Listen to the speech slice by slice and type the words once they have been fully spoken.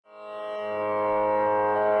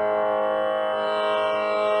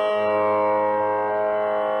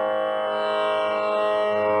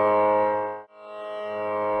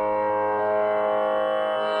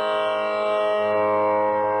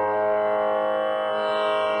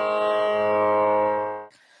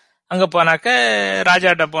அங்க போனாக்க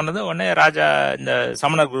ராஜாட்ட போனது உடனே ராஜா இந்த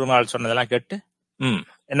சமணர் குருமால் சொன்னதெல்லாம் கேட்டு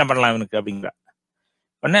என்ன பண்ணலாம் இவனுக்கு அப்படிங்கிற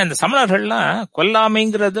உடனே அந்த சமணர்கள்லாம்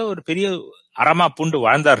கொல்லாமைங்கிறத ஒரு பெரிய அறமா பூண்டு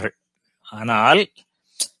வாழ்ந்தார்கள். ஆனால்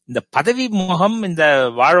இந்த பதவி மோகம், இந்த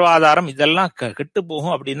வாழ்வாதாரம் இதெல்லாம் கெட்டு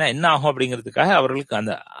போகும் அப்படின்னா என்ன ஆகும் அப்படிங்கிறதுக்காக அவர்களுக்கு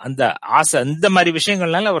அந்த அந்த ஆசை, இந்த மாதிரி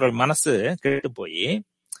விஷயங்கள்னால அவர்கள் மனசு கெட்டு போய்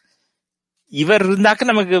இவர்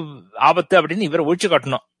இருந்தாக்க நமக்கு ஆபத்து அப்படின்னு இவரை ஒழிச்சு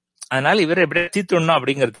காட்டணும், அதனால இவரை எப்படி தீர்த்துடணும்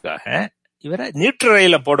அப்படிங்கிறதுக்காக இவரை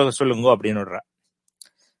நீற்றறையில போட சொல்லுங்க அப்படின்னு விடுற.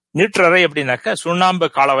 நீற்றறை அப்படின்னாக்கா சுண்ணாம்பு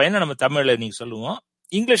காலவாயின்னு நம்ம தமிழ்ல நீங்க சொல்லுவோம்,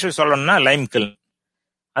 இங்கிலீஷ்ல சொல்லணும்னா லைம் கில்.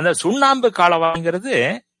 அந்த சுண்ணாம்பு காலவாய்ங்கிறது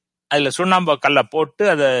அதுல சுண்ணாம்பு கல்லை போட்டு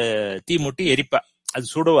அதை தீ மூட்டி எரிப்பா, அது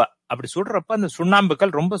சுடுவா. அப்படி சுடுறப்ப அந்த சுண்ணாம்பு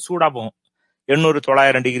கல் ரொம்ப சூடா போகும்,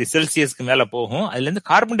 800-900 டிகிரி செல்சியஸ்க்கு மேல போகும். அதுல இருந்து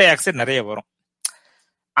கார்பன் டை ஆக்சைடு நிறைய வரும்.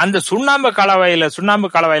 அந்த சுண்ணாம்பு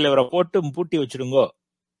காலவாயில இவரை போட்டு பூட்டி வச்சிருங்கோ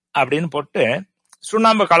அப்படின்னு போட்டு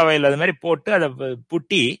சுண்ணாம்பு காலவாயில அது மாதிரி போட்டு அதை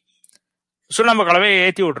பூட்டி சுண்ணாம்பு கலவையை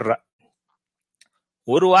ஏற்றி விட்டுறா.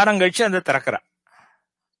 ஒரு வாரம் கழிச்சு அந்த திறக்கிறா.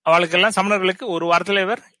 அவளுக்கெல்லாம் சமணர்களுக்கு ஒரு வாரத்துல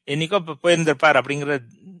இவர் என்னைக்கோ போயிருந்திருப்பார் அப்படிங்கிற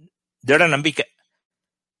திட நம்பிக்கை.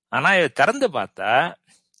 ஆனா இவர் திறந்து பார்த்தா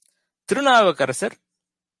திருநாவுக்கரசர்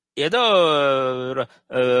ஏதோ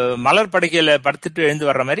மலர் படுக்கையில படுத்துட்டு எழுந்து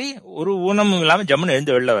வர்ற மாதிரி ஒரு ஊனமும் இல்லாம ஜம்முன்னு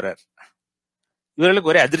எழுந்து வெளில வர்றார்.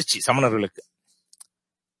 இவர்களுக்கு ஒரே அதிர்ச்சி சமணர்களுக்கு.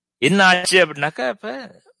 என்ன ஆச்சு அப்படின்னாக்கா, இப்ப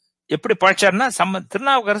எப்படி பழச்சாருன்னா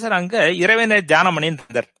திருநாவுக்கரசர் அங்க இறைவனை தியானம் பண்ணிட்டு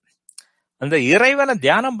இருந்தார். அந்த இறைவனை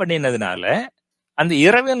தியானம் பண்ணினதுனால அந்த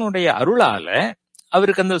இறைவனுடைய அருளால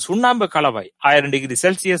அவருக்கு அந்த சுண்ணாம்பு காலவாய் 1000 டிகிரி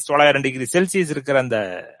செல்சியஸ் 900 டிகிரி செல்சியஸ் இருக்கிற அந்த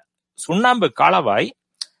சுண்ணாம்பு காலவாய்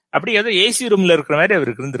அப்படி ஏதோ ஏசி ரூம்ல இருக்கிற மாதிரி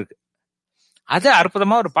அவருக்கு இருந்திருக்கு. அது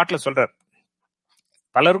அற்புதமா ஒரு பாட்டுல சொல்றார்.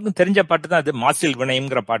 பலருக்கும் தெரிஞ்ச பாட்டு தான் அது, மாசில்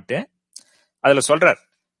வீணையும்ங்கிற பாட்டு. அதுல சொல்றார்,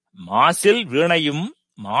 மாசில் வீணையும்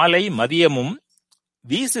மாலை மதியமும்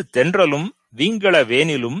வீசு தென்றலும் வீங்கள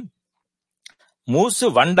வேனிலும் மூசு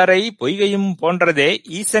வண்டரை பொய்கையும் போன்றதே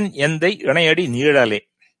ஈசன் எந்தை இணையடி நீழலே.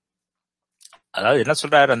 அதாவது என்ன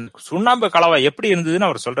சொல்றாரு, அந்த சுண்ணாம்பு காலவாய் எப்படி இருந்ததுன்னு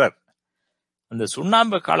அவர் சொல்றார். அந்த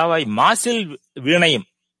சுண்ணாம்பு காலவாய் மாசில் வீணையும்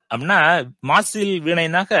அப்படின்னா, மாசில்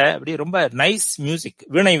வீணைனாக்க அப்படி ரொம்ப நைஸ் மியூசிக்,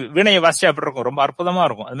 வீணையை வாசிச்சா அப்படி இருக்கும், ரொம்ப அற்புதமா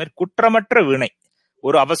இருக்கும். அது மாதிரி குற்றமற்ற வீணை,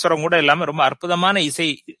 ஒரு அவசரம் கூட இல்லாம ரொம்ப அற்புதமான இசை,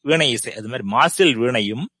 வீணை இசை. அது மாதிரி மாசில்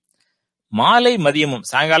வீணையும் மாலை மதியமும்,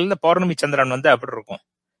 சாயங்காலத்துல பௌர்ணமி சந்திரன் வந்து அப்படி இருக்கும்,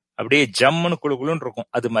 அப்படியே ஜம்முன்னு குழுன்னு இருக்கும்.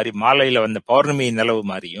 அது மாதிரி மாலையில வந்த பௌர்ணமி நிலவு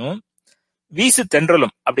மாதிரியும், வீசு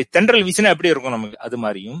தென்றலும், அப்படி தென்றல் வீசினா எப்படி இருக்கும் நமக்கு, அது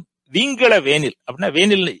மாதிரியும், வீங்கள வேனில் அப்படின்னா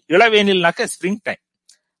வேனில், இளவேனில்னாக்க ஸ்பிரிங் டைம்,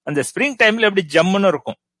 அந்த ஸ்பிரிங் டைம்ல எப்படி ஜம்முன்னு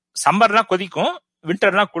இருக்கும். சம்மர்னா கொதிக்கும்,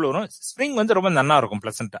 விண்டர்னா குளிரும், ஸ்பிரிங் வந்து ரொம்ப நன்னா இருக்கும்,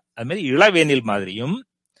 பிளசண்டா. அது மாதிரி இளவேனில் மாதிரியும்,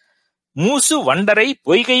 மூசு வண்டரை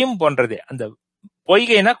பொய்கையும் போன்றது. அந்த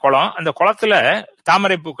பொய்கைனா குளம், அந்த குளத்துல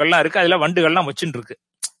தாமரை பூக்கள்லாம் இருக்கு, அதுல வண்டுகள்லாம் வச்சுட்டு இருக்கு.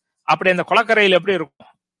 அப்படி அந்த குளக்கரையில எப்படி இருக்கும்,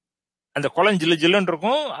 அந்த குளம் ஜில்லு ஜில்லுன்னு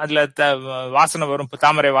இருக்கும், அதுல வாசனை வரும்,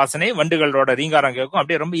 தாமரை வாசனை, வண்டுகளோட ரீங்காரம் கேட்கும்,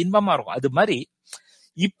 அப்படியே ரொம்ப இன்பமா இருக்கும். அது மாதிரி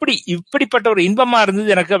இப்படிப்பட்ட ஒரு இன்பமா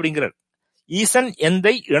இருந்தது எனக்கு அப்படிங்கிறார். ஈசன்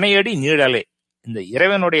எந்தை இணையடி நீழலே, இந்த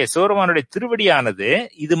இறைவனுடைய சிவருமானுடைய திருவடியானது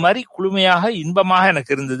இது மாதிரி குளுமையாக இன்பமாக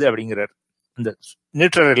எனக்கு இருந்தது அப்படிங்கிறார். இந்த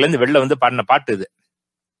நீற்றறையில இருந்து வெளில வந்து பாடின பாட்டு இது.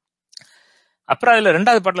 அப்புறம் அதுல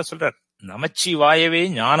 2வது பாட்டுல சொல்றார், நமச்சிவாயவே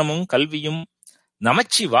ஞானமும் கல்வியும்,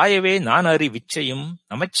 நமச்சிவாயவே நான் அறி விச்சையும்,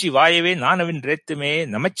 நமச்சிவாயவே நானவின் ரேத்துமே,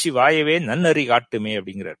 நமச்சிவாயவே நன்னறி காட்டுமே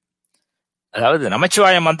அப்படிங்கிறார். அதாவது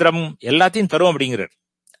நமச்சிவாய மந்திரம் எல்லாத்தையும் தரும் அப்படிங்கிறார்.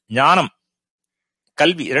 ஞானம்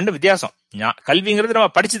கல்வி 2 வித்தியாசம். கல்விங்கிறது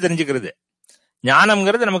நம்ம படிச்சு தெரிஞ்சுக்கிறது,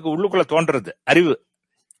 ஞானம்ங்கிறது நமக்கு உள்ளுக்குள்ள தோன்றது, அறிவு,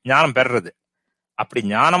 ஞானம் பெறது. அப்படி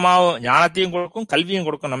ஞானத்தையும் கொடுக்கும், கல்வியும்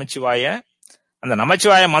கொடுக்கும் நமச்சிவாய. அந்த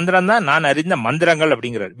நமச்சிவாய மந்திரம் தான் நான் அறிந்த மந்திரங்கள்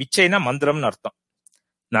அப்படிங்கிறார். விச்சைனா மந்திரம்னு அர்த்தம்.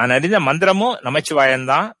 நான் அறிந்த மந்திரமும்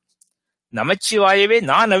நமச்சிவாயம்தான். நமச்சிவாயவே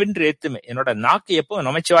நான் அவின்று ஏத்துமே, என்னோட நாக்கு எப்போ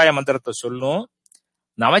நமச்சிவாய மந்திரத்தை சொல்லும்.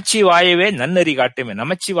 நமச்சிவாயவே நன்னறி காட்டுமே,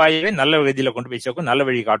 நமச்சிவாயவே நல்ல வழியில கொண்டு போய் சேர்க்கும், நல்ல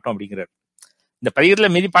வழி காட்டும் அப்படிங்கிறார். இந்த பதிகத்துல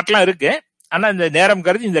மீதி பாட்டெல்லாம் இருக்கு, ஆனா இந்த நேரம்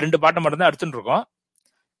கருதி இந்த 2 பாட்டை மட்டும் தான் எடுத்துட்டு இருக்கோம்.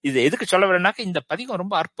 இது எதுக்கு சொல்ல வரேன்னாக்க, இந்த பதிகம்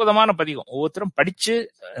ரொம்ப அற்புதமான பதிகம். ஒவ்வொருத்தரும் படிச்சு,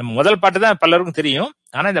 முதல் பாட்டு தான் பலருக்கும் தெரியும்,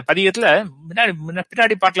 ஆனா இந்த பதிகத்துல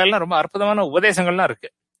பின்னாடி பாட்டுல எல்லாம் ரொம்ப அற்புதமான உபதேசங்கள்லாம் இருக்கு.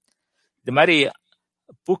 இது மாதிரி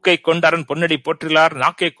பூக்கை கொண்டரன் பொன்னடி போற்றிலார்,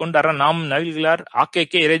 நாக்கை கொண்டரன் நாம் நவில்கிறார்,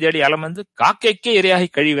 ஆக்கைக்கே இறை தேடி அலம் வந்து காக்கைக்கே இரையாகி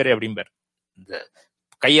கழிவரே அப்படிம்பார். இந்த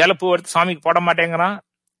கையால பூ எடுத்து சாமிக்கு போட மாட்டேங்கிறான்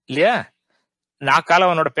இல்லையா, நாக்கால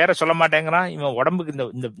அவனோட பேரை சொல்ல மாட்டேங்கிறான், இவன் உடம்புக்கு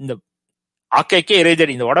இந்த ஆக்கைக்கே இறை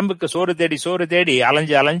தேடி, இந்த உடம்புக்கு சோறு தேடி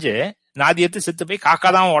அலைஞ்சு நாதியத்து செத்து போய்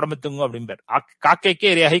காக்காதான் உடம்பு தூங்கும் அப்படிம்பார். காக்கைக்கே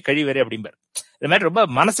இரையாகி கழிவரே அப்படிம்பார். இது மாதிரி ரொம்ப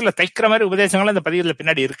மனசுல தைக்கிற மாதிரி உபதேசங்களும் இந்த பதிவுல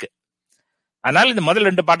பின்னாடி இருக்கு. அதனால இந்த முதல்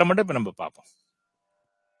 2 பாட்டை மட்டும் இப்ப நம்ம பார்ப்போம்.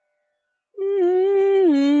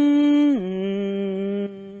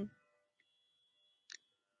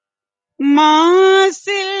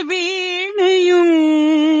 மாசில் வீணையும்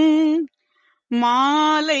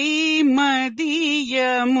மாலை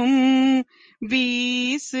மதியமும்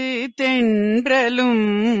வீசு தென்றலும்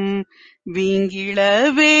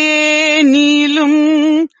வீங்கிளவே நீளும்.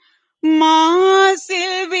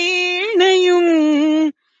 மாசில் வீணையும்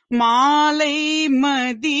மாலை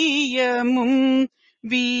மதியமும்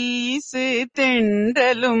வீசு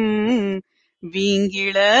தென்றலும்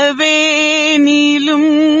வீங்கிளவே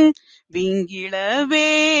நீளும். வீங்கிளவே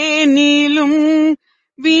நீளும்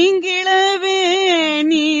வீங்கிளவே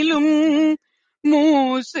நீளும்.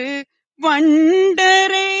 மூசு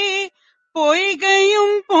வண்டரை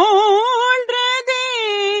பொய்கையும் போன்றதே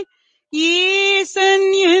ஈசன்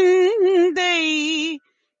எந்தை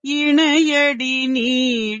இணையடி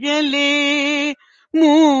நீழலே.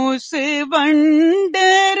 மூசு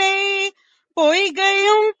வண்டரை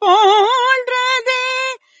பொய்கையும் போன்றதே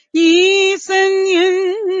ஈசன்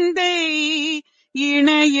எந்தை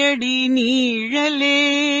இணையடி நீழலே.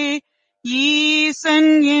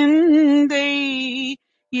 ஈசன் எந்தை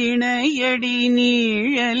இணையடி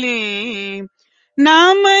நீழலே.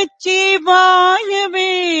 நமச்சிவாயவே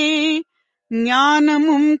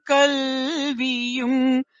ஞானமும் கல்வியும்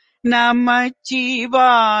நமச்சிவாயவே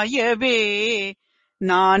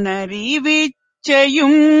நானறிவிச்சையும்.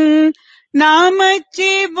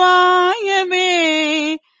 நமச்சிவாயவே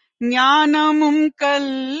ஞானமும்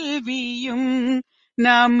கல்வியும்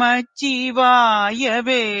நமச்சிவாயவே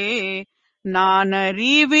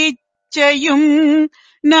நானறிவிச்சையும்.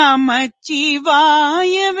 நமச்சிவாயவே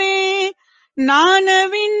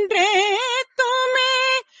நானவின்றே துமே.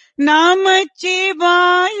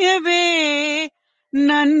 நமச்சிவாயவே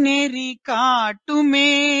நன்னெறி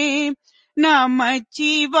காட்டுமே.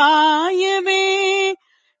 நமச்சிவாயவே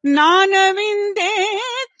நானவிந்தே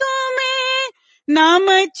துமே.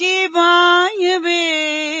 நமச்சிவாயவே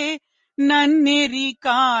நன்னெறி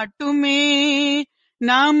காட்டுமே.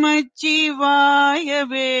 நமச்சிவாயவே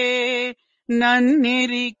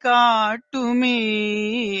நன்னெறி காட்டுமே.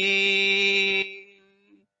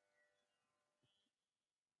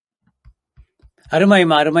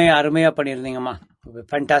 அருமைமா, அருமையா பண்ணியிருந்தீங்கம்மா.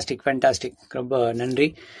 ஃபேண்டாஸ்டிக். ரொம்ப நன்றி.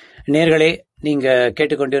 நேயர்களே, நீங்க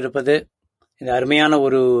கேட்டுக்கொண்டிருப்பது இந்த அருமையான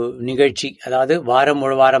ஒரு நிகழ்ச்சி. அதாவது வாரம்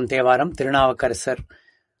ஒரு வாரம் தேவாரம் திருநாவுக்கரசர்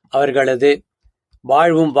அவர்களது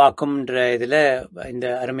வாழ்வும் வாக்கும்ன்ற இதுல இந்த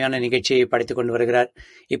அருமையான நிகழ்ச்சியை படைத்து கொண்டு வருகிறார்.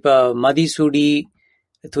 இப்ப மதிசூடி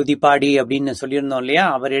துதிப்பாடி அப்படின்னு சொல்லியிருந்தோம் இல்லையா?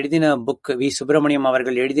 அவர் எழுதின புக், வி சுப்பிரமணியம்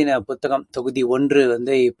அவர்கள் எழுதின புத்தகம் தொகுதி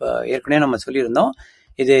 1 இப்ப ஏற்கனவே நம்ம சொல்லியிருந்தோம்.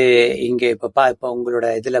 இது இங்க இப்ப உங்களோட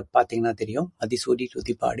இதுல பாத்தீங்கன்னா தெரியும், மதிசூடி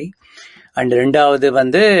துதிப்பாடி. அண்ட்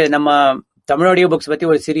 2வது நம்ம தமிழ் ஆடியோ புக்ஸ் பத்தி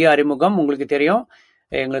ஒரு சிறிய அறிமுகம். உங்களுக்கு தெரியும்,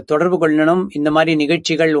 எங்களை தொடர்பு கொள்ளணும், இந்த மாதிரி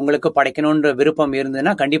நிகழ்ச்சிகள் உங்களுக்கு படைக்கணும்ன்ற விருப்பம்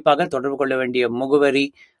இருந்ததுன்னா கண்டிப்பாக தொடர்பு கொள்ள வேண்டிய முகவரி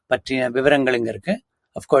பற்றிய விவரங்கள் இங்க இருக்கு.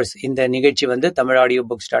 அப்கோர்ஸ் இந்த நிகழ்ச்சி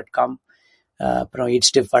தமிழாடியோபுக்ஸ்.com, அப்புறம்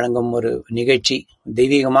இட்ஸ்டிப் வழங்கும் ஒரு நிகழ்ச்சி,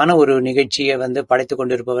 தெய்வீகமான ஒரு நிகழ்ச்சியை படைத்து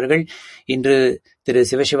கொண்டிருப்பவர்கள் இன்று திரு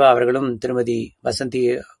சிவசிவா அவர்களும் திருமதி வசந்தி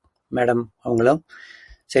மேடம் அவங்களும்.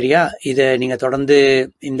 சரியா? இதை நீங்க தொடர்ந்து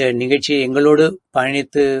இந்த நிகழ்ச்சியை எங்களோடு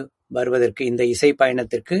பயணித்து வருவதற்கு, இந்த இசை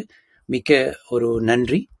பயணத்திற்கு மிக்க ஒரு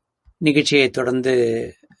நன்றி. நிகழ்ச்சியை தொடர்ந்து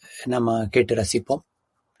நம்ம கேட்டு ரசிப்போம்.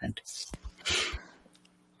 நன்றி.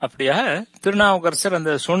 அப்படியா? திருநாவுக்கரசர்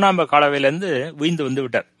அந்த சுண்ணாம்பு காலவையிலிருந்து உயிர்ந்து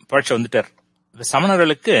விட்டார், புழைச்சு வந்துட்டார்.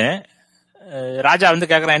 சமணர்களுக்கு ராஜா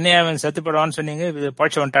கேக்குறான், என்ன செத்து போடுவான்னு சொன்னீங்க,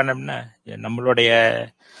 புழைச்சு வந்துட்டான் அப்படின்னா, நம்மளுடைய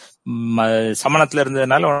சமணத்துல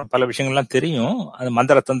இருந்ததுனால பல விஷயங்கள்லாம் தெரியும், அது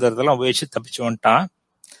மந்திர தந்திரத்தெல்லாம் உபயோகிச்சு தப்பிச்சு வந்துட்டான்,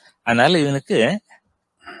 அதனால இவனுக்கு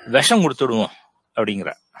விஷம் கொடுத்து விடுவோம் அப்படிங்கிற.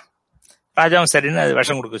 ராஜாவும் சரின்னு அது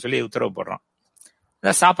விஷம் கொடுக்க சொல்லி உத்தரவு போடுறான்.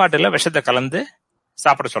 சாப்பாட்டுல விஷத்தை கலந்து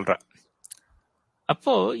சாப்பிட சொல்றான்.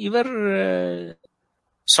 அப்போ இவர்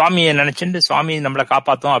சுவாமியை நினைச்சுட்டு சுவாமி நம்மளை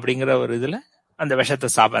காப்பாத்தோம் அப்படிங்கிற ஒரு இதுல அந்த விஷத்தை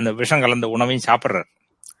அந்த விஷம் கலந்த உணவையும் சாப்பிடுறார்.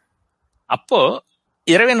 அப்போ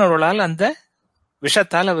இறைவனர்களால் அந்த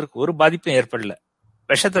விஷத்தால் அவருக்கு ஒரு பாதிப்பும் ஏற்படல.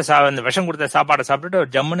 விஷத்தை அந்த விஷம் கொடுத்த சாப்பாடை சாப்பிட்டுட்டு ஒரு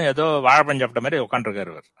ஜம்முன்னு ஏதோ வாழைப்பழம் சாப்பிட்ட மாதிரி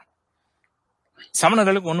உட்காந்துருக்காரு அவர்.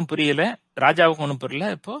 சமணர்களுக்கு ஒன்றும் புரியல, ராஜாவுக்கு ஒன்றும் புரியல.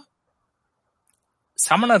 இப்போ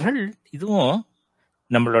சமணர்கள் இதுவும்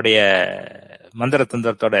நம்மளுடைய மந்திர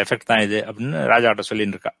தந்திரத்தோட எஃபெக்ட் தான் இது அப்படின்னு ராஜாட்ட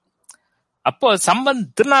சொல்லிட்டு இருக்கா. அப்போ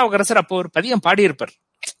திருநாவுக்கரசர் அப்போ ஒரு பதிகம் பாடியிருப்பார்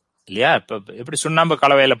இல்லையா? இப்ப எப்படி சுண்ணாம்பு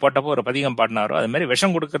கலவையில போட்டப்போ ஒரு பதிகம் பாடினாரோ, அது மாதிரி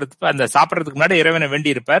விஷம் கொடுக்கறதுக்கு அந்த சாப்பிடறதுக்கு முன்னாடி இறைவனை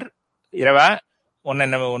வேண்டி இருப்பார். இறைவா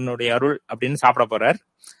உன்னுடைய அருள் அப்படின்னு சாப்பிட போறார்.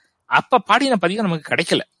 அப்ப பாடின பதிகம் நமக்கு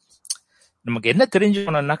கிடைக்கல. நமக்கு என்ன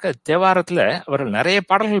தெரிஞ்சுக்கணும்னாக்க, தேவாரத்துல அவர்கள் நிறைய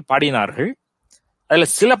பாடல்கள் பாடினார்கள். அதுல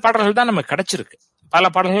சில பாடல்கள் தான் நமக்கு கிடைச்சிருக்கு, பல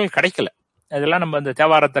பாடல்கள் கிடைக்கல. இதெல்லாம் நம்ம இந்த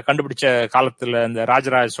தேவாரத்தை கண்டுபிடிச்ச காலத்துல இந்த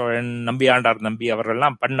ராஜராஜ சோழன், நம்பியாண்டார் நம்பி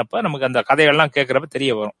அவர்கள்லாம் பண்ணப்ப நமக்கு அந்த கதைகள்லாம் கேட்கிறப்ப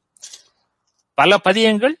தெரிய வரும். பல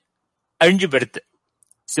பதியங்கள் அழிஞ்சு பெடுத்து,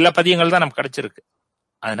 சில பதியங்கள் தான் நமக்கு கிடைச்சிருக்கு.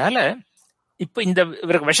 அதனால இப்ப இந்த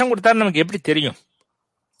இவருக்கு விஷம் கொடுத்தாரு நமக்கு எப்படி தெரியும்?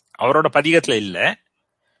 அவரோட பதிகத்துல இல்ல.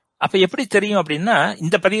 அப்ப எப்படி தெரியும் அப்படின்னா,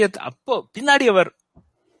 இந்த பதிகத்தை அப்போ பின்னாடி அவர்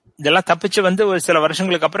இதெல்லாம் தப்பிச்சு வந்து ஒரு சில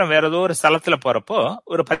வருஷங்களுக்கு அப்புறம் வேற ஏதோ ஒரு ஸ்தலத்துல போறப்போ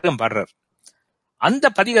ஒரு பதிகம் பாடுறார். அந்த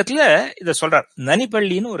பதிகத்துல இத சொல்றார்.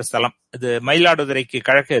 நனிப்பள்ளின்னு ஒரு ஸ்தலம், இது மயிலாடுதுறைக்கு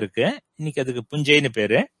கிழக்கு இருக்கு, இன்னைக்கு அதுக்கு புஞ்சைன்னு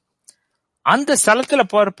பேரு. அந்த ஸ்தலத்துல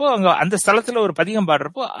போறப்போ அங்க அந்த ஸ்தலத்துல ஒரு பதிகம்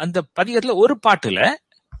பாடுறப்போ அந்த பதிகத்துல ஒரு பாட்டுல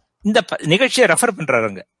இந்த நிகழ்ச்சியை ரெஃபர்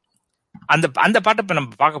பண்றாருங்க. அந்த பாட்டை இப்ப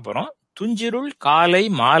நம்ம பார்க்க போறோம். துஞ்சிருள் காலை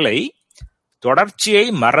மாலை தொடர்ச்சியை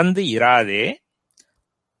மறந்து இராதே,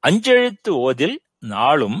 அஞ்செழுத்து ஓதில்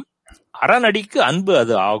நாளும் அறநடிக்கு அன்பு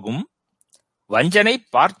அது ஆகும், வஞ்சனை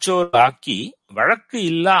பார்ச்சோர் ஆக்கி வழக்கு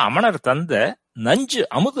இல்லா அமணர் தந்த நஞ்சு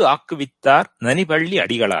அமுது ஆக்குவித்தார் நனிபள்ளி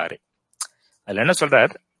அடிகளாரே. அதுல என்ன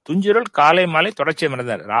சொல்றார்? துஞ்சிருள் காலை மாலை தொடர்ச்சியை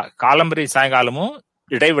மறந்தார். காலம்பரி சாயங்காலமும்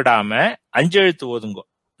இடைவிடாம அஞ்செழுத்து ஓதுங்கோ,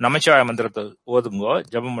 நமச்சிவாய மந்திரத்தை ஓதுங்கோ,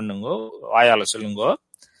 ஜபம் பண்ணுங்கோ, வாயால சொல்லுங்கோ.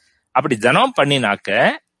 அப்படி தினம் பண்ணினாக்க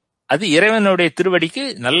அது இறைவனுடைய திருவடிக்கு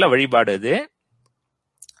நல்ல வழிபாடு.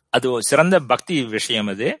 அது சிறந்த பக்தி விஷயம்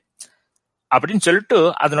அது அப்படின்னு சொல்லிட்டு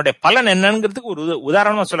அதனுடைய பலன் என்னங்கிறதுக்கு ஒரு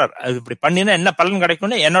உதாரணமா சொல்றார். அது இப்படி பண்ணினா என்ன பலன்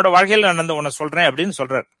கிடைக்கும்னு என்னோட வாழ்க்கையில நடந்த உன்னை சொல்றேன் அப்படின்னு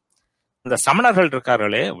சொல்றார். இந்த சமணர்கள்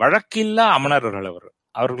இருக்கார்களே, வழக்கில்லா அமணர்கள்.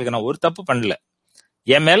 அவர்களுக்கு நான் ஒரு தப்பு பண்ணல,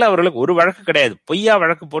 என் மேல அவர்களுக்கு ஒரு வழக்கு கிடையாது, பொய்யா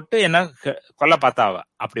வழக்கு போட்டு என்ன கொல்ல பார்த்தாவ.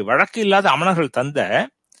 அப்படி வழக்கு இல்லாத அமணர்கள் தந்த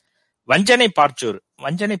வஞ்சனை பார்ச்சோறு.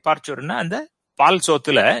 வஞ்சனை பார்ச்சோறுன்னா அந்த பால்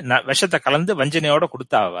சோத்துல விஷத்தை கலந்து வஞ்சனையோட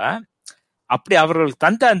கொடுத்தாவ. அப்படி அவர்கள்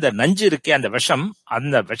தந்த அந்த நஞ்சு இருக்கே, அந்த விஷம்,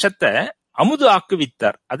 அந்த விஷத்தை அமுது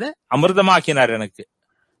ஆக்குவித்தார், அதை அமிர்தமாக்கினார். எனக்கு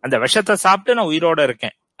அந்த விஷத்தை சாப்பிட்டு நான் உயிரோட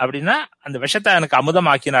இருக்கேன் அப்படின்னா அந்த விஷத்தை எனக்கு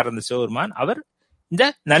அமுதமாக்கினார் அந்த சிவபெருமான். அவர் இந்த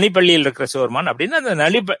நனிப்பள்ளியில் இருக்கிற சிவபெருமான் அப்படின்னு அந்த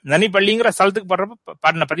நனிப்பள்ளிங்கிற ஸ்தலத்துக்கு போடுறப்ப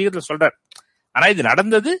பாடின பதிகத்துல சொல்றார். ஆனா இது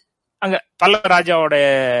நடந்தது அங்க பல்லவ ராஜாவோட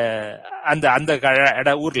அந்த அந்த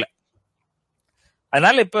ஊர்ல.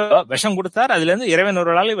 அதனால இப்ப விஷம் கொடுத்தார், அதுல இருந்து இறைவன்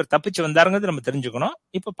ஒரு நாள் இவர் தப்பிச்சு வந்தாருங்கிறது நம்ம தெரிஞ்சுக்கணும்.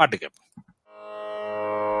 இப்ப பாட்டு கேட்போம்.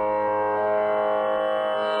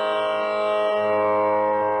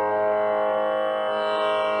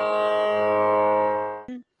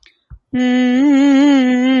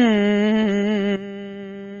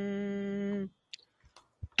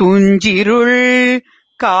 துஞ்சிருள்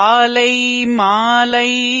காலை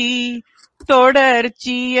மாலை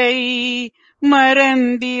தொடர்ச்சியை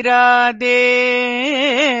மறந்திராதே,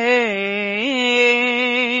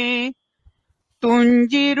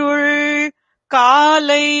 துஞ்சிருள்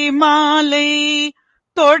காலை மாலை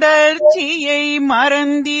தொடர்ச்சியை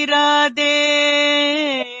மறந்திராதே,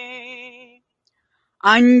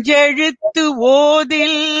 அஞ்செழுத்து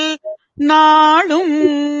ஓதில் நாளும்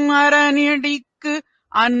அறநடிக்கு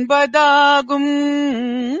அன்பதாகும்,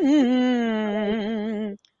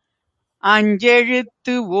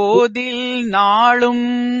 அஞ்செழுத்து ஓதில் நாளும்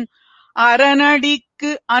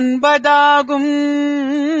அறநடிக்கு அன்பதாகும்,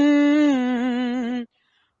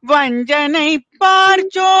 வஞ்சனை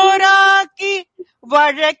பார்ச்சோராக்கி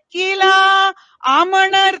வழக்கிலா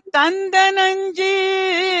அமணர் தந்த நஞ்சு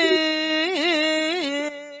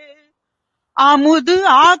அமுது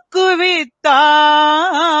ஆக்குவித்தார்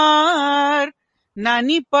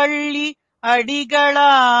நனிப்பள்ளி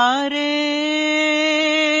அடிகளாரே,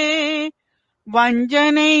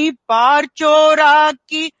 வஞ்சனை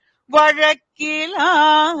பார்ச்சோராக்கி வழக்கிலா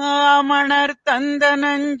அமணர் தந்த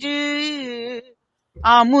நஞ்சு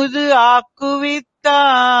அமுது ஆக்குவித்தார்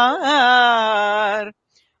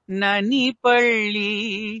நனிப்பள்ளி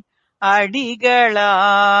அடிகளாரே.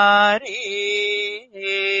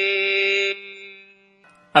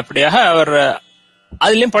 அப்படியாக அவர்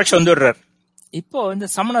அதுலயும் பழச்சு வந்துடுறார். இப்போ இந்த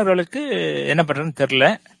சமணர்களுக்கு என்ன பண்றதுன்னு தெரியல.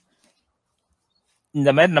 இந்த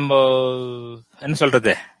மாதிரி நம்ம என்ன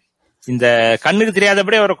சொல்றது, இந்த கண்ணுக்கு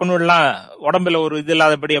தெரியாதபடி அவரை கொண்டு விடலாம், உடம்புல ஒரு இது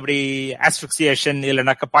இல்லாதபடி அப்படி ஆஸ்பிக்சியேஷன்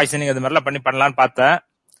இல்லைனாக்கா பாய்சனிங் அது மாதிரிலாம் பண்ணலான்னு பார்த்தேன்.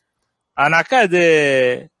 ஆனாக்கா அது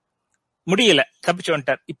முடியல, தப்பிச்சு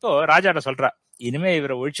வந்துட்டார். இப்போ ராஜாட்ட சொல்றா, இனிமே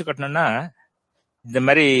இவரை ஒழிச்சு கட்டணும்னா இந்த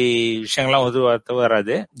மாதிரி விஷயங்கள்லாம்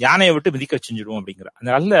வராது, யானையை விட்டு மிதிக்க செஞ்சிடுவோம் அப்படிங்கிற. அந்த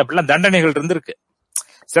காலத்துல அப்படிலாம் தண்டனைகள் இருந்திருக்கு.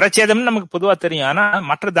 சிரச்சேதம்னு நமக்கு பொதுவா தெரியும், ஆனா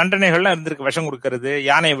மற்ற தண்டனைகள்லாம் இருந்திருக்கு. விஷம் கொடுக்கறது,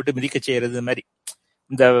 யானையை விட்டு மிதிக்க செய்யறது மாதிரி.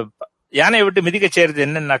 இந்த யானையை விட்டு மிதிக்க செய்யறது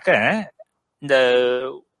என்னன்னாக்க, இந்த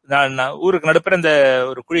ஊருக்கு நடுப்புற இந்த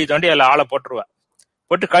ஒரு குழி தோண்டி அதுல ஆளை போட்டுருவா,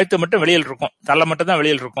 போட்டு கழுத்து மட்டும் வெளியில் இருக்கும், தலை மட்டும் தான்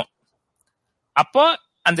வெளியில் இருக்கும். அப்போ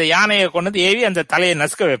அந்த யானையை கொண்டு ஏவி அந்த தலையை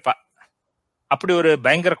நசுக்க வைப்பா. அப்படி ஒரு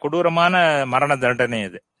பயங்கர கொடூரமான மரண தண்டனை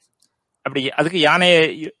அது. அப்படி அதுக்கு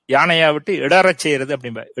யானையா விட்டு இடறச் செய்யறது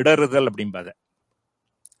அப்படின்பா, இடறுதல் அப்படிம்பாத.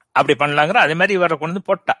 அப்படி பண்ணலாங்கிற. அதே மாதிரி இவரை கொண்டு வந்து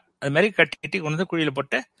போட்டா, அது மாதிரி கட்டி கொண்டு வந்து குழியில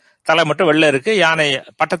போட்டு தலை மட்டும் வெள்ள இருக்கு.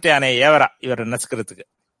 பட்டத்து யானையை ஏவரா இவரை நசுக்கிறதுக்கு,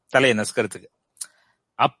 தலையை நசுக்கிறதுக்கு.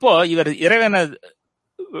 அப்போ இவர் இறைவனை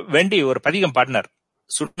வேண்டி ஒரு பதிகம் பாடினார்,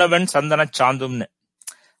 சுண்ணவன் சந்தன சாந்தும்னு.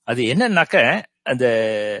 அது என்னன்னாக்க,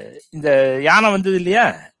 இந்த யானை வந்தது இல்லையா,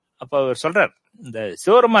 அப்ப அவர் சொல்றார், இந்த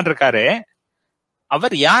சிவருமான் இருக்காரு,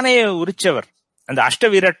 அவர் யானையை உரிச்சவர். அந்த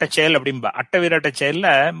அஷ்டவீரட்ட செயல் அப்படின்பா. அஷ்டவீரட்ட செயல்ல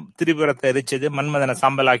திரிபுரத்தை எரிச்சது, மன்மதனை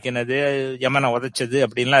சாம்பலாக்கினது, யமனை உதைச்சது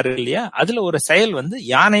அப்படின்லாம் இருக்கு இல்லையா. அதுல ஒரு செயல்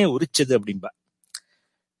யானையை உரிச்சது அப்படின்பா.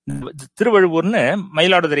 திருவழுவூர்னு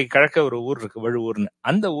மயிலாடுதுறை கிழக்க ஒரு ஊர் இருக்கு, வழுவூர்னு.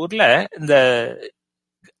 அந்த ஊர்ல இந்த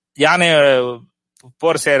யானைய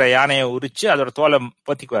போர் செய்யற யானையை உரிச்சு அதோட தோலை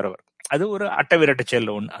போத்திக்கு வரவர். அது ஒரு அட்டவீரட்ட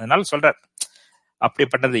செயல் ஒண்ணு. அதனால சொல்றார்,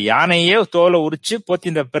 அப்படிப்பட்டது யானையே தோலை உரிச்சு போத்தி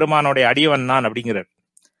இந்த பெருமானோடைய அடியவன் நான் அப்படிங்கிறார்.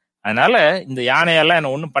 அதனால இந்த யானையெல்லாம்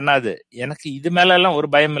என்ன ஒண்ணும் பண்ணாது, எனக்கு இது மேல எல்லாம் ஒரு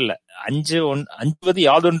பயம் இல்லை, அஞ்சுவது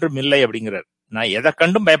யாதொன்றும் இல்லை அப்படிங்கிறார். நான் எதை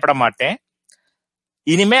கண்டும் பயப்பட மாட்டேன்,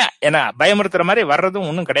 இனிமே என்ன பயமுறுத்துற மாதிரி வர்றதும்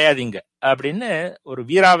ஒன்னும் கிடையாதுங்க அப்படின்னு ஒரு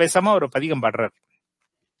வீராவேசமா ஒரு பதிகம் பாடுறார்.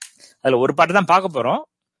 அதுல ஒரு பாட்டு தான் பார்க்க போறோம்.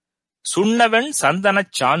 சுண்ணவன் சந்தன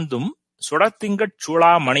சாந்தும் சுடத்திங்கட்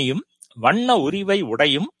சூளாமணியும் வண்ண உரிவை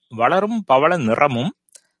உடையும் வளரும் பவள நிறமும்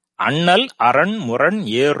அண்ணல் அரண் முரண்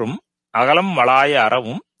ஏறும் அகலம் வளாய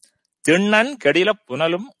அறவும் திண்ணன் கெடில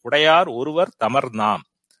புனலும் உடையார் ஒருவர் தமர்நாம்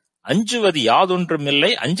அஞ்சுவது யாதொன்றுமில்லை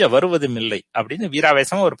அஞ்ச வருவதுமில்லை அப்படின்னு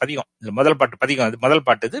வீராவேசமா ஒரு பதிகம். இந்த முதல் பாட்டு பதிகம், அது முதல்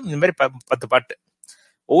பாட்டு. இது இந்த மாதிரி 10 பாட்டு.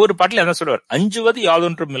 ஒவ்வொரு பாட்டுல என்ன சொல்லுவார், அஞ்சுவது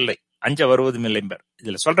யாதொன்றும் இல்லை அஞ்ச வருவதும் இல்லைம்பர்.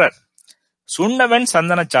 இதுல சொல்றார், சுண்ணவன்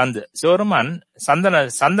சந்தன சாந்து. சிவருமான்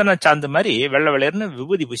சந்தன சாந்து மாதிரி வெள்ள வெள்ளையர்னு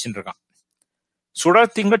விபூதி பூசின்னு இருக்கான்.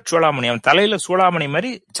 சுடத்திங்க சூளாமணி, அவன் தலையில சூளாமணி மாதிரி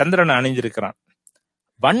சந்திரனை அணிஞ்சிருக்கிறான்.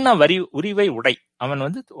 வண்ண உரிவை உடை, அவன்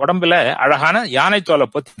உடம்புல அழகான யானை தோலை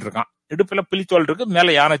போத்திட்டு இருக்கான். இடுப்புல புலித்தோல் இருக்கு, மேல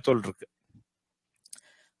யானை தோல் இருக்கு.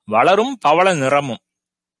 வளரும் பவள நிறமும்,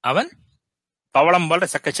 அவன் பவளம் போல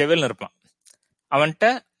செக்கச்செவேல்னு இருப்பான். அவன்கிட்ட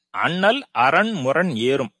அண்ணல் அரண் முரண்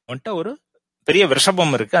ஏறும், அவன்கிட்ட ஒரு பெரிய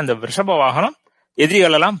விஷபம் இருக்கு. அந்த விஷப வாகனம்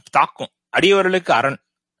எதிரிகள் எல்லாம் தாக்கும். அடியவர்களுக்கு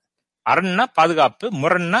அரண்னா பாதுகாப்பு,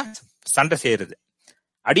 முரண்னா சண்டை செய்யறது.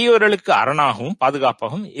 அடியவர்களுக்கு அரணாகவும்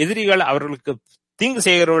பாதுகாப்பாகவும், எதிரிகள் அவர்களுக்கு தீங்கு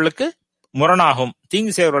செய்கிறவர்களுக்கு முரணாகவும்,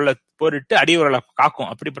 தீங்கு செய்கிறவர்களை போரிட்டு அடியவர்களை காக்கும்.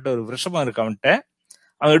 அப்படிப்பட்ட ஒரு விஷபம் இருக்கு அவன்கிட்ட.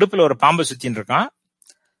 அவன் இடுப்புல ஒரு பாம்பை சுத்தின்னு இருக்கான்.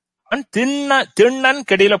 அவன் திண்ணன்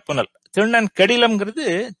கெடில புனல். திண்ணன் கெடிலம்ங்கிறது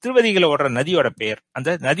திருவதிகளை ஓடுற நதியோட பெயர். அந்த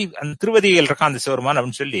நதி, அந்த திருவதிகள் இருக்கான் அந்த சிவருமான்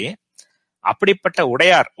அப்படின்னு சொல்லி. அப்படிப்பட்ட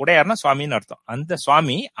உடையார்னா சுவாமின்னு அர்த்தம். அந்த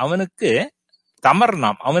சுவாமி அவனுக்கு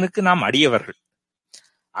தமர்நாம், அவனுக்கு நாம் அடியவர்கள்.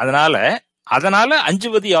 அதனால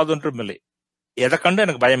அஞ்சுவது யாதொன்றும் இல்லை, எதை கண்டு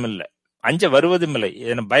எனக்கு பயம் இல்லை, அஞ்ச வருவதும் இல்லை,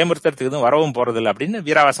 எனக்கு பயமுறுத்துறதுக்கு எதுவும் வரவும் போறதில்லை அப்படின்னு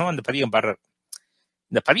வீராவாசமா அந்த பதிகம் பாடுறார்.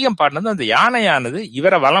 இந்த பதிகம் பாடினது அந்த யானையானது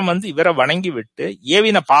இவரை வலம் இவரை வணங்கி விட்டு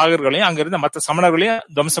ஏவின பாகர்களையும் அங்க இருந்த மற்ற சமணர்களையும்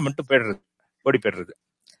துவம்சம் பண்ணிட்டு ஓடி போயிடுறது.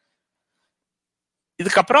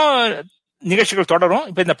 இதுக்கப்புறம் நிகழ்ச்சிகள் தொடரும்.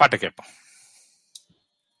 இப்ப இந்த பாட்டை கேட்போம்.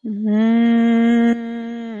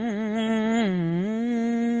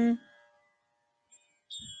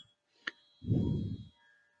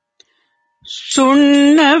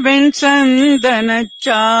 சுண்ணவெண் சந்தன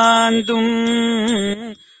சாந்தும்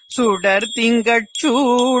சுடர் திங்கட்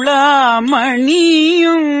சூளாமணியும்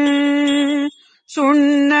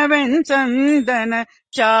சுண்ணவெண் சந்தன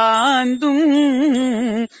சாந்தும்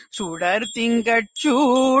சுடர் திங்கட்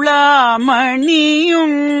சூளாமணியும்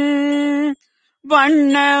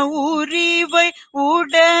வண்ண உரிவை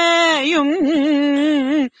உடையும்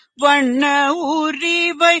வண்ண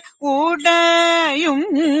உரிவை உடையும்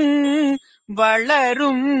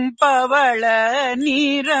வளரும் பவள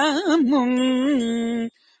நிறமும்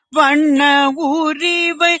வண்ண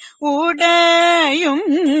உரிவை உடையும்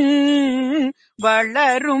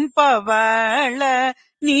வளரும் பவள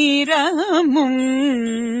நிறமும்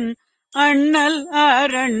அண்ணல்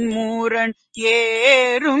அரண் மூரண்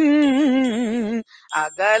ஏறும்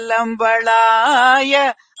அகலம் வளாய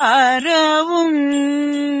அறவும்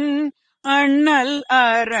அண்ணல்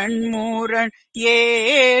அரண் மூரண்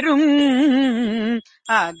ஏறும்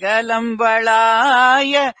அகலம்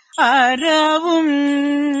வளாய அறவும்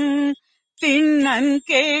திண்ணன்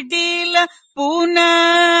கெடில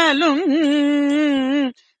புனலும்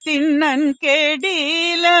திண்ணன்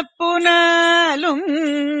கெடில புனலும்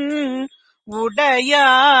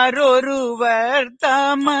உடையாரொருவர்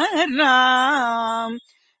தமர்நாம்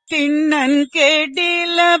திண்ணன்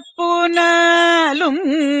கெடில புனலும்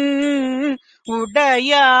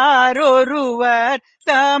உடையாரொருவர்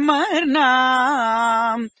தமர்நாம்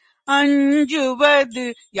அஞ்சுவது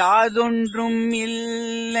யாதொன்றும்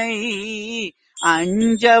இல்லை,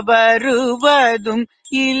 அஞ்ச வருவதும்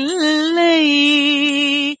இல்லை.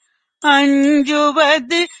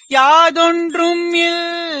 அஞ்சுவது யாதொன்றும்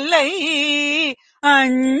இல்லை,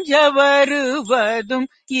 அஞ்ச வருவதும்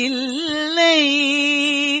இல்லை,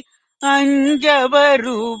 அஞ்ச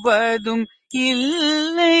வருவதும்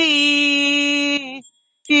இல்லை.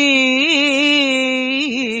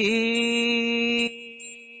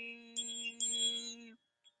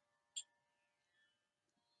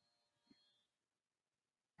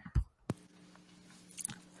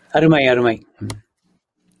 அருமை அருமை.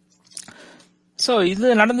 சோ இது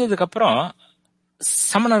நடந்ததுக்கு அப்புறம்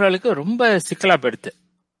சமணர்களுக்கு ரொம்ப சிக்கலா போயிடுது.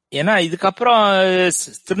 ஏன்னா இதுக்கப்புறம்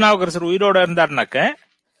திருநாவுக்கரசர் உயிரோட இருந்தாருனாக்க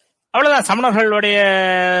அவ்வளவுதான், சமணர்களுடைய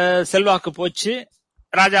செல்வாக்கு போச்சு.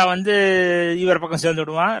 ராஜா இவர் பக்கம் சேர்ந்து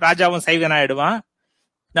விடுவான், ராஜாவும் சைவன் ஆயிடுவான்.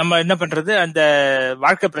 நம்ம என்ன பண்றது, அந்த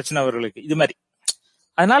வாழ்க்கை பிரச்சனை அவர்களுக்கு இது மாதிரி.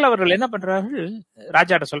 அதனால அவர்கள் என்ன பண்றார்கள்,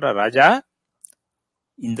 ராஜாட்ட சொல்றாரு, ராஜா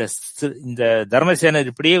இந்த தர்மசேனர்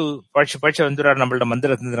இப்படியே பழிச்சு வந்துடுறாரு, நம்மளோட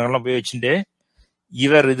மந்திர தந்திரங்கள்லாம் போய் வச்சுட்டு,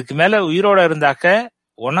 இவர் இதுக்கு மேல உயிரோட இருந்தாக்க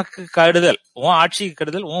உனக்கு கெடுதல், உன் ஆட்சிக்கு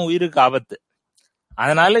கெடுதல், உன் உயிருக்கு ஆபத்து.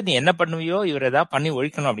 அதனால நீ என்ன பண்ணுவியோ இவர் ஏதாவது பண்ணி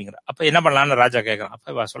ஒழிக்கணும் அப்படிங்கிற. அப்ப என்ன பண்ணலாம்னு ராஜா கேட்கறான். அப்ப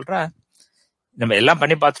இவ சொல்ற, நம்ம எல்லாம்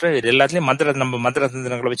பண்ணி பார்த்துட்டோம், இவர் எல்லாத்துலயும் நம்ம மந்திர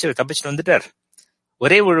தந்திரங்களை வச்சு தப்பிச்சுட்டு வந்துட்டார்.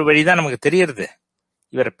 ஒரே ஒரு வழிதான் நமக்கு தெரியறது,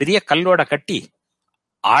 இவர் பெரிய கல்லோட கட்டி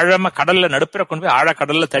ஆழமா கடல்ல நடுப்புற கொண்டு போய் ஆழ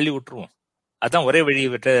கடல்ல தள்ளி விட்டுருவோம், அதான் ஒரே வழி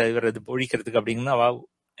இவர் இது ஒழிக்கிறதுக்கு அப்படின்னு அவ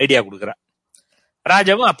ஐடியா கொடுக்குறான்.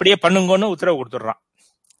 ராஜாவும் அப்படியே பண்ணுங்கன்னு உத்தரவு கொடுத்துடுறான்.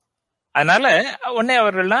 அதனால உடனே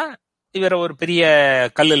அவர்கள்லாம் இவரை ஒரு பெரிய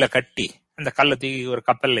கல்லுல கட்டி அந்த கல்லை தூக்கி ஒரு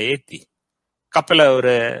கப்பல்ல ஏத்தி, கப்பலை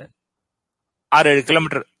ஒரு 6-7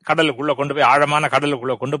 கிலோமீட்டர் கடலுக்குள்ள கொண்டு போய், ஆழமான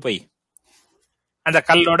கடலுக்குள்ள கொண்டு போய் அந்த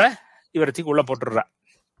கல்லோட இவரை தூக்கி உள்ள போட்டுடுறா.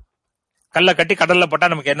 கல்லை கட்டி கடல்ல போட்டா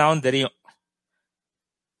நமக்கு என்ன ஆகும் தெரியும்.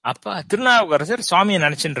 அப்ப திருநாவுக்கரசர் சுவாமியை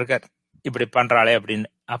நினைச்சுட்டு இருக்காரு, இப்படி பண்றாளே அப்படின்னு.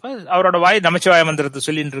 அப்ப அவரோட வாய் நமச்சிவாய மந்திரத்தை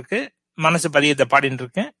சொல்லிட்டு இருக்கு, மனசு பதியத்தை பாடிட்டு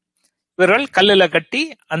இருக்கு. இவர்கள் கல்லுல கட்டி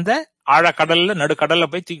அந்த ஆழ கடல்ல நடுக்கடல்ல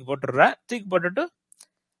போய் தூக்கி போட்டுடுறா. தூக்கி போட்டுட்டு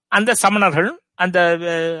அந்த சமணர்கள் அந்த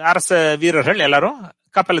அரச வீரர்கள் எல்லாரும்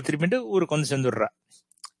கப்பலை திரும்பிட்டு ஊருக்கு சேர்ந்துடுறா.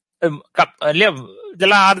 இல்லையா,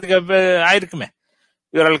 இதெல்லாம் ஆயிருக்குமே.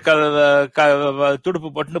 இவர்கள் துடுப்பு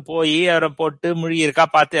போட்டுட்டு போய் அவரை போட்டு முழுகி இருக்கா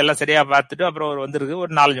பார்த்து எல்லாம் சரியா பார்த்துட்டு அப்புறம் அவர் வந்திருக்கு.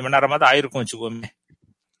 ஒரு 4-5 மணி நேரமாவது ஆயிருக்கும் வச்சுக்கோமே.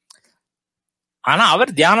 ஆனா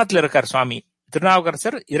அவர் தியானத்துல இருக்கார். சுவாமி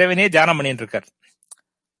திருநாவுக்கரசர் இறைவனே தியானம் பண்ணிட்டு இருக்கார்.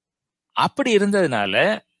 அப்படி இருந்ததுனால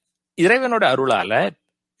இறைவனோட அருளால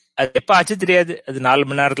அது எப்ப ஆச்சு தெரியாது, அது 4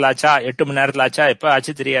 மணி நேரத்துல ஆச்சா 8 மணி நேரத்துல ஆச்சா எப்ப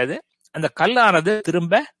ஆச்சு தெரியாது, அந்த கல்லானது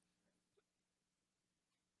திரும்ப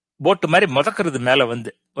போட்டு மாதிரி முதக்கிறது. மேல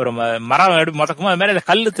ஒரு மரம் முதக்குமோ அது மேல இந்த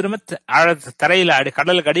கல்லு திரும்ப தரையில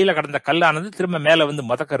கடலுக்கு அடியில கடந்த கல்லானது திரும்ப மேல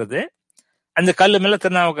முதக்கிறது. அந்த கல்லு மேல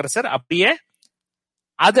திருநாவுக்கரசர் அப்படியே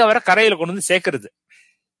அது அவரை கரையில கொண்டு சேர்க்கிறது.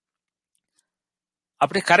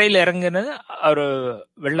 அப்படி கரையில இறங்குனது அவரு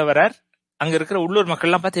வெளில வரார். அங்க இருக்கிற உள்ளூர் மக்கள்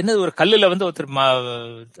எல்லாம் பார்த்து, என்ன ஒரு கல்லுல ஒருத்தர்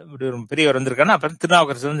பெரியவர் வந்திருக்கான்னா, அப்புறம்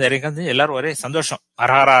திருநாவுக்கரசர் இறங்கி எல்லாரும் ஒரே சந்தோஷம்,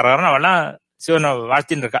 அரஹராரன்னு அவெல்லாம் சிவனை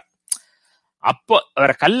வாழ்த்தின்னு இருக்கா. அப்போ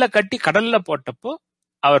அவரை கல்ல கட்டி கடல்ல போட்டப்போ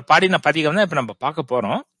அவர் பாடின பதிகம் தான் இப்ப நம்ம பார்க்க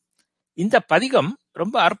போறோம். இந்த பதிகம்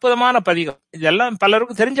ரொம்ப அற்புதமான பதிகம். இதெல்லாம்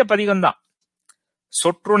பலருக்கும் தெரிஞ்ச பதிகம் தான்.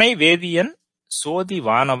 சொற்றுணை வேதியன் சோதி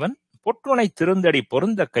வானவன் பொற்றுணை திருந்தடி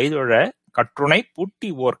பொருந்த கைதொழ கற்றுணை பூட்டி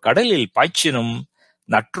ஓர் கடலில் பாய்ச்சினும்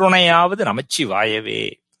நற்றுணையாவது நமச்சிவாயவே.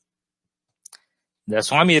 இந்த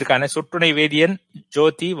சுவாமி இருக்கானே, சொற்றுணை வேதியன்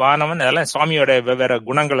ஜோதி வானவன், அதெல்லாம் சுவாமியோட வெவ்வேறு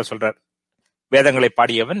குணங்களை சொல்றார். வேதங்களை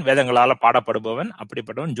பாடியவன், வேதங்களால பாடப்படுபவன்,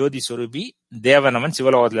 அப்படிப்பட்டவன் ஜோதி சுரூபி தேவனவன்,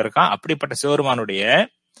 சிவலோகத்துல இருக்கான். அப்படிப்பட்ட சிவருமானுடைய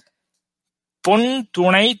பொன்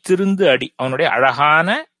துணை திருந்து அடி, அவனுடைய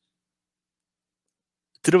அழகான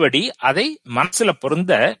திருவடி, அதை மனசுல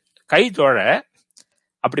பொருந்த கை தோழ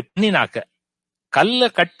அப்படி பண்ணினாக்க, கல்ல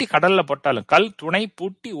கட்டி கடல்ல போட்டாலும் கல் துணை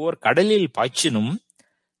பூட்டி ஓர் கடலில் பாய்ச்சினும்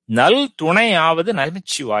நல் துணையாவது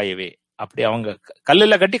நமச்சிவாயவே. அப்படி அவங்க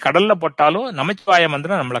கல்லுல கட்டி கடல்ல போட்டாலும் நமச்சிவாய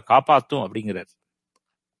மந்திரம் நம்மளை காப்பாத்தும் அப்படிங்கிறார்.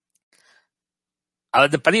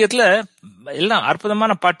 அந்த பதிகத்துல எல்லாம்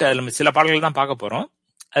அற்புதமான பாட்டு. அதுல சில பாடல்கள் தான் பார்க்க போறோம்.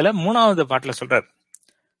 அதுல 3வது பாட்டுல சொல்றார்,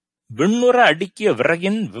 விண்ணுற அடுக்கிய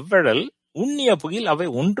விறகின் விவ்வழல் உண்ணிய புகில் அவை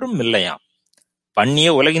ஒன்றும் இல்லையாம், பண்ணிய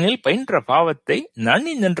உலகினில் பயின்ற பாவத்தை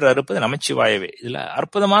நன்னி நின்று அறுப்பது நமச்சிவாயவே. இதுல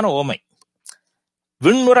அற்புதமான ஓமை.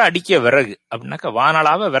 விண்ணுற அடிக்கிய விறகு அப்படின்னாக்க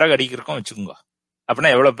வானளவு விறகு அடிக்கிறோம் வச்சுக்கோங்க.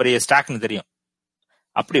 அப்படின்னா எவ்வளவு பெரிய ஸ்டாக்னு தெரியும்.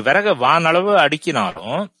 அப்படி விறக வானளவு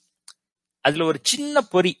அடிக்கினாலும் அதுல ஒரு சின்ன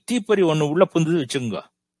பொறி, தீப்பொறி ஒண்ணு உள்ள புந்துது வச்சுக்கோங்க.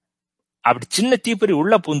 அப்படி சின்ன தீப்பொறி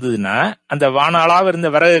உள்ள புந்துதுன்னா அந்த வானளவு இருந்த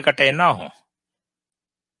விறகு கட்டை என்ன ஆகும்,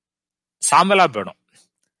 சாம்பலா போயிடும்.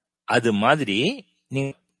 அது மாதிரி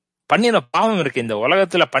நீங்க பண்ணின பாவம் இருக்கு. இந்த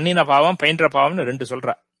உலகத்துல பண்ணின பாவம், பயின்ற பாவம்னு 2 சொல்ற.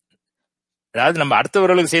 அதாவது நம்ம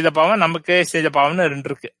அடுத்தவர்களுக்கு செய்த பாவம், நமக்கு செய்த பாவம்னு 2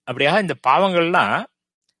 இருக்கு. அப்படியாக இந்த பாவங்கள்லாம்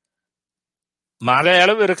மலை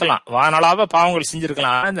அளவு இருக்கலாம், வானளாவ பாவங்கள்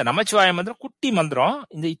செஞ்சிருக்கலாம். இந்த நமச்சிவாய மந்திரம் குட்டி மந்திரம்.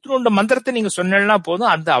 இந்த இத்தினோண்ட மந்திரத்தை நீங்க சொன்னா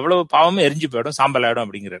போதும், அந்த அவ்வளவு பாவமும் எரிஞ்சு போயிடும், சாம்பல் ஆயிடும்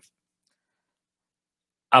அப்படிங்கிறார்.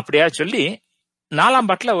 அப்படியா சொல்லி 4ஆம்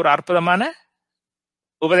பாட்டுல ஒரு அற்புதமான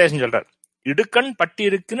உபதேசம் சொல்றார். இடுக்கண் பட்டி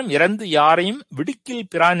இருக்கணும் இறந்து யாரையும் விடுக்கில்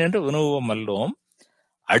பிரான் என்று உணவுவம் அல்லோம்,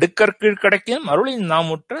 அடுக்கற்கீழ் கிடைக்கும் அருளின்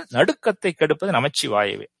நாமுற்ற நடுக்கத்தை கெடுப்பது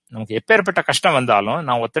நமச்சிவாயவே. நமக்கு எப்பேற்பட்ட கஷ்டம் வந்தாலும்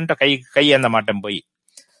நான் ஒத்தன்ட்ட கை ஏந்த மாட்டேன். போய்,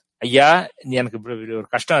 ஐயா நீ எனக்கு ஒரு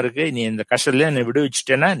கஷ்டம் இருக்கு, நீ இந்த கஷ்டத்துல என்னை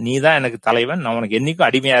விடுவிச்சுட்டேன்னா நீ தான் எனக்கு தலைவன், நான் உனக்கு என்னைக்கும்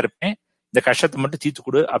அடிமையா இருப்பேன், இந்த கஷ்டத்தை மட்டும் தீர்த்து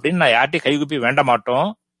கொடு அப்படின்னு நான் யார்ட்டையும் கைகுப்பி வேண்ட மாட்டோம்.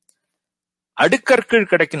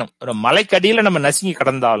 அடுக்கற்கீழ் கிடைக்கணும். ஒரு மலைக்கடியில நம்ம நசுங்கி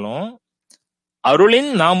கிடந்தாலும்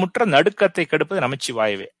அருளின் நாமுற்ற நடுக்கத்தை கெடுப்பது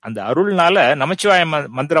நமச்சிவாயவே. அந்த அருள்னால நமச்சிவாய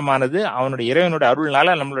மந்திரமானது அவனுடைய இறைவனுடைய அருள்னால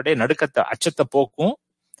நம்மளுடைய நடுக்கத்தை, அச்சத்தை போக்கும்.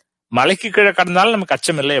 மலைக்கு கீழே கடந்தாலும் நமக்கு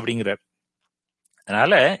அச்சம் இல்லை அப்படிங்கிறார்.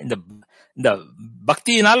 அதனால இந்த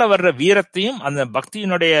பக்தியினால வர்ற வீரத்தையும் அந்த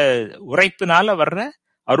பக்தியினுடைய உரைப்பினால வர்ற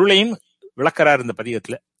அருளையும் விளக்கிறார் இந்த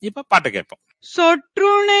பதிகத்துல. இப்ப பாட்டு கேட்போம்.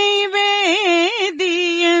 சொற்றுணை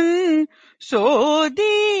வேதியன் சோதிவானவன்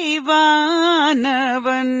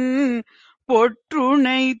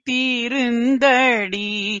பொற்றுணை தீர்ந்தடி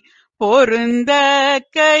பொருந்த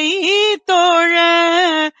கை தோழ,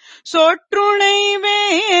 சொற்றுணை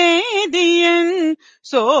வேதியன்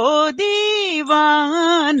சோதிவானவன்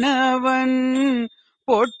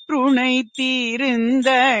பொற்றுணை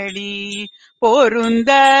தீர்ந்தடி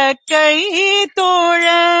பொருந்த கை தோழ,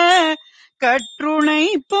 கற்றுணை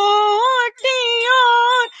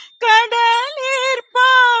போட்டியோர் கடலிற்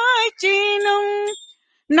பாய்ச்சினும்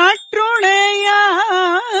நற்றுணையாவது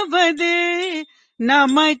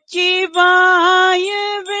நமச்சிவாயவே.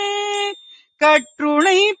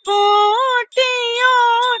 கற்றுணை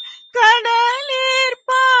போட்டியோர் கடலிற்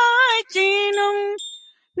பாய்ச்சினும்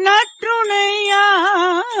நற்றுணையாவது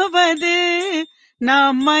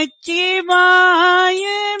நமச்சிவாயவே.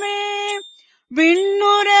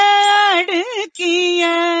 விண்ணுற அடுக்கிய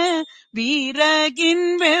வீரகின்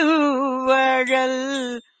வெவ்வழல்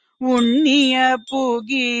உண்ணிய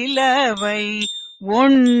புகிலவை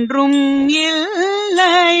ஒன்றும்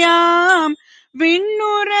இல்லையாம்.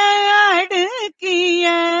 விண்ணுற அடுக்கிய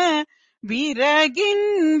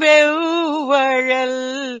விறகின் வெவ்வழல்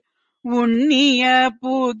உண்ணிய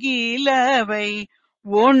புகிலவை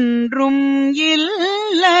ஒன்றும்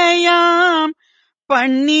இல்லையாம்.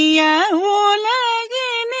 பண்ணிய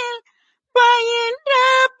உலகினில் பயின்ற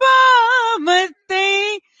பாவத்தை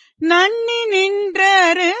நன்னி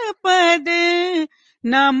நின்றறுப்பது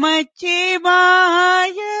நமச்சிவாயவே.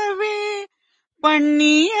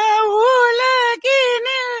 பண்ணிய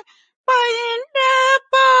உலகினில் பயின்ற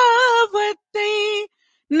பாவத்தை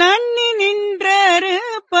நன்னி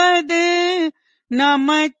நின்றறுப்பது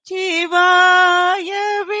நமச்சிவாயவே.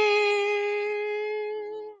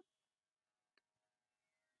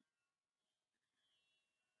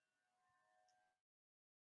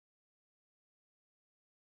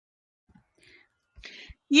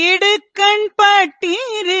 இடுக்கண்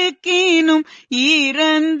பட்டிருக்கினும்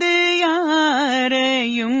இறந்து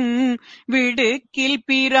யாரையும் விடுக்கில்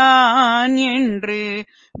பிரான் என்று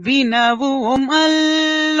வினவும்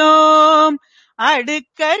அல்லோம்,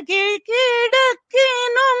 அடுக்கற்கீழ்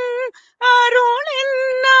கிடக்கினும் அருளின்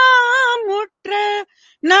நாமுற்ற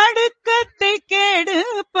நடுக்கத்தை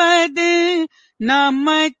கெடுப்பது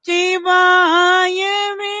நமச்சிவாயவே.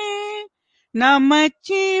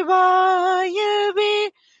 நமச்சிவாயவே,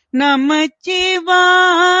 நமச்சிவாயவே.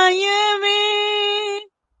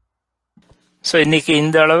 சோ இன்னைக்கு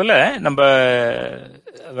இந்த அளவுல நம்ம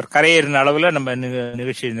கரையேறின அளவுல நம்ம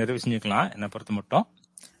நிகழ்ச்சியை நிறைவு செஞ்சுக்கலாம் என்னை பொறுத்த மட்டும்.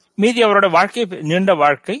 மீதி அவரோட வாழ்க்கை நீண்ட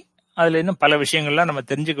வாழ்க்கை, அதுல இன்னும் பல விஷயங்கள்லாம் நம்ம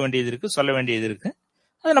தெரிஞ்சுக்க வேண்டியது இருக்கு, சொல்ல வேண்டியது இருக்கு.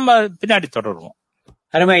 அது நம்ம பின்னாடி தொடருவோம்.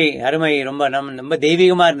 அருமை அருமை. ரொம்ப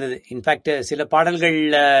தெய்வீகமா இருந்தது. இன்ஃபேக்ட் சில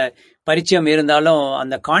பாடல்கள்ல பரிச்சயம் இருந்தாலும்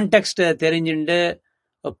அந்த கான்டெக்ஸ்ட் தெரிஞ்சுட்டு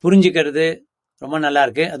புரிஞ்சுக்கிறது ரொம்ப நல்லா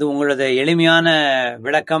இருக்கு. அது உங்களோட எளிமையான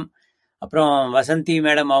விளக்கம், அப்புறம் வசந்தி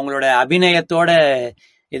மேடம் அவங்களோட அபிநயத்தோட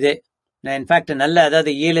இது இன்ஃபேக்ட் நல்ல,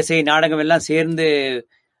 அதாவது இயலிசை நாடகம் எல்லாம் சேர்ந்து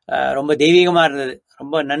ரொம்ப தெய்வீகமா இருந்தது.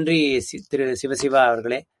 ரொம்ப நன்றி திரு சிவசிவா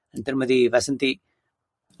அவர்களே, திருமதி வசந்தி.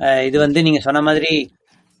 இது நீங்க சொன்ன மாதிரி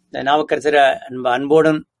நாவுக்கரசர நம்ம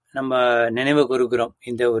அன்போடும் நம்ம நினைவு கூறுகிறோம்.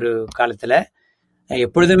 இந்த ஒரு காலத்துல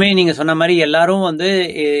எப்பொழுதுமே நீங்க சொன்ன மாதிரி எல்லாரும்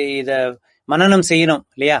இத மனனம் செய்யணும்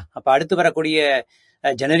இல்லையா? அப்ப அடுத்து வரக்கூடிய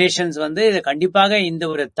ஜெனரேஷன்ஸ் வந்து கண்டிப்பாக இந்த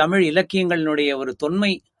ஒரு தமிழ் இலக்கியங்களினுடைய ஒரு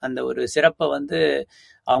தொன்மை, அந்த ஒரு சிறப்பை வந்து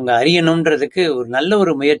அவங்க அறியணும்ன்றதுக்கு ஒரு நல்ல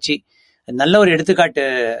ஒரு முயற்சி, நல்ல ஒரு எடுத்துக்காட்டு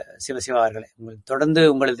சிவசிவா அவர்களே. உங்களுக்கு தொடர்ந்து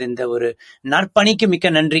உங்களது இந்த ஒரு நற்பணிக்கு மிக்க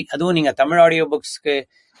நன்றி. அதுவும் நீங்க தமிழ் ஆடியோ புக்ஸ்க்கு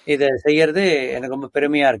இதை செய்யறது எனக்கு ரொம்ப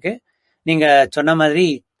பெருமையா இருக்கு. நீங்க சொன்ன மாதிரி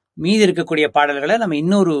மீதி இருக்கக்கூடிய பாடல்களை நம்ம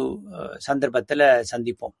இன்னொரு சந்தர்ப்பத்துல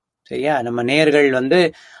சந்திப்போம். சரியா? நம்ம நேயர்கள் வந்து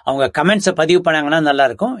அவங்க கமெண்ட்ஸை பதிவு பண்ணாங்கன்னா நல்லா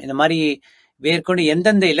இருக்கும். இந்த மாதிரி மேற்கொண்டு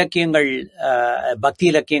எந்தெந்த இலக்கியங்கள், பக்தி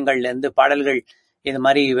இலக்கியங்கள்ல இருந்து பாடல்கள் இது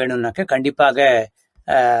மாதிரி வேணும்னாக்க கண்டிப்பாக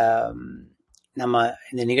நம்ம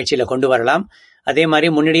இந்த நிகழ்ச்சியில கொண்டு வரலாம். அதே மாதிரி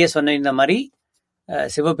முன்னாடியே சொன்ன இந்த மாதிரி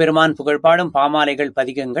சிவபெருமான் புகழ்பாடும் பாமாலைகள்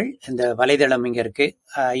பதிகங்கள் இந்த வலைதளம் இங்க இருக்கு,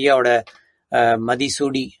 ஐயாவோட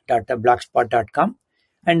madisudi.blogspot.com.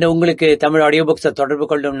 அண்ட் உங்களுக்கு தமிழ் ஆடியோ புக்ஸை தொடர்பு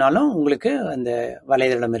கொள்ளும்னாலும் உங்களுக்கு அந்த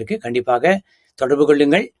வலைதளம் இருக்கு, கண்டிப்பாக தொடர்பு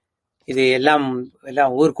கொள்ளுங்கள். இது எல்லாம்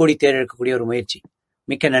ஊர் கூடி தேர் இருக்கக்கூடிய ஒரு முயற்சி.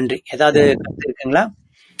 மிக்க நன்றி. ஏதாவது கருத்து இருக்குங்களா?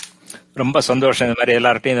 ரொம்ப சந்தோஷம். இந்த மாதிரி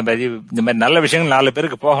எல்லார்ட்டையும் இந்த மாதிரி நல்ல விஷயங்கள் 4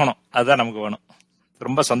 பேருக்கு போகணும், அதுதான் நமக்கு வேணும்.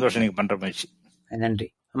 ரொம்ப சந்தோஷம் நீங்க பண்ற முயற்சி. நன்றி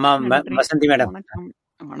அம்மா. வசந்தி மேடம்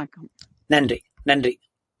வணக்கம். நன்றி நன்றி.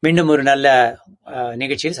 மீண்டும் ஒரு நல்ல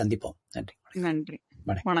நிகழ்ச்சியில் சந்திப்போம். நன்றி. நன்றி.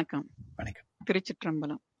 வணக்கம். வணக்கம்.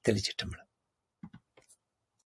 திருச்சிற்றம்பலம்.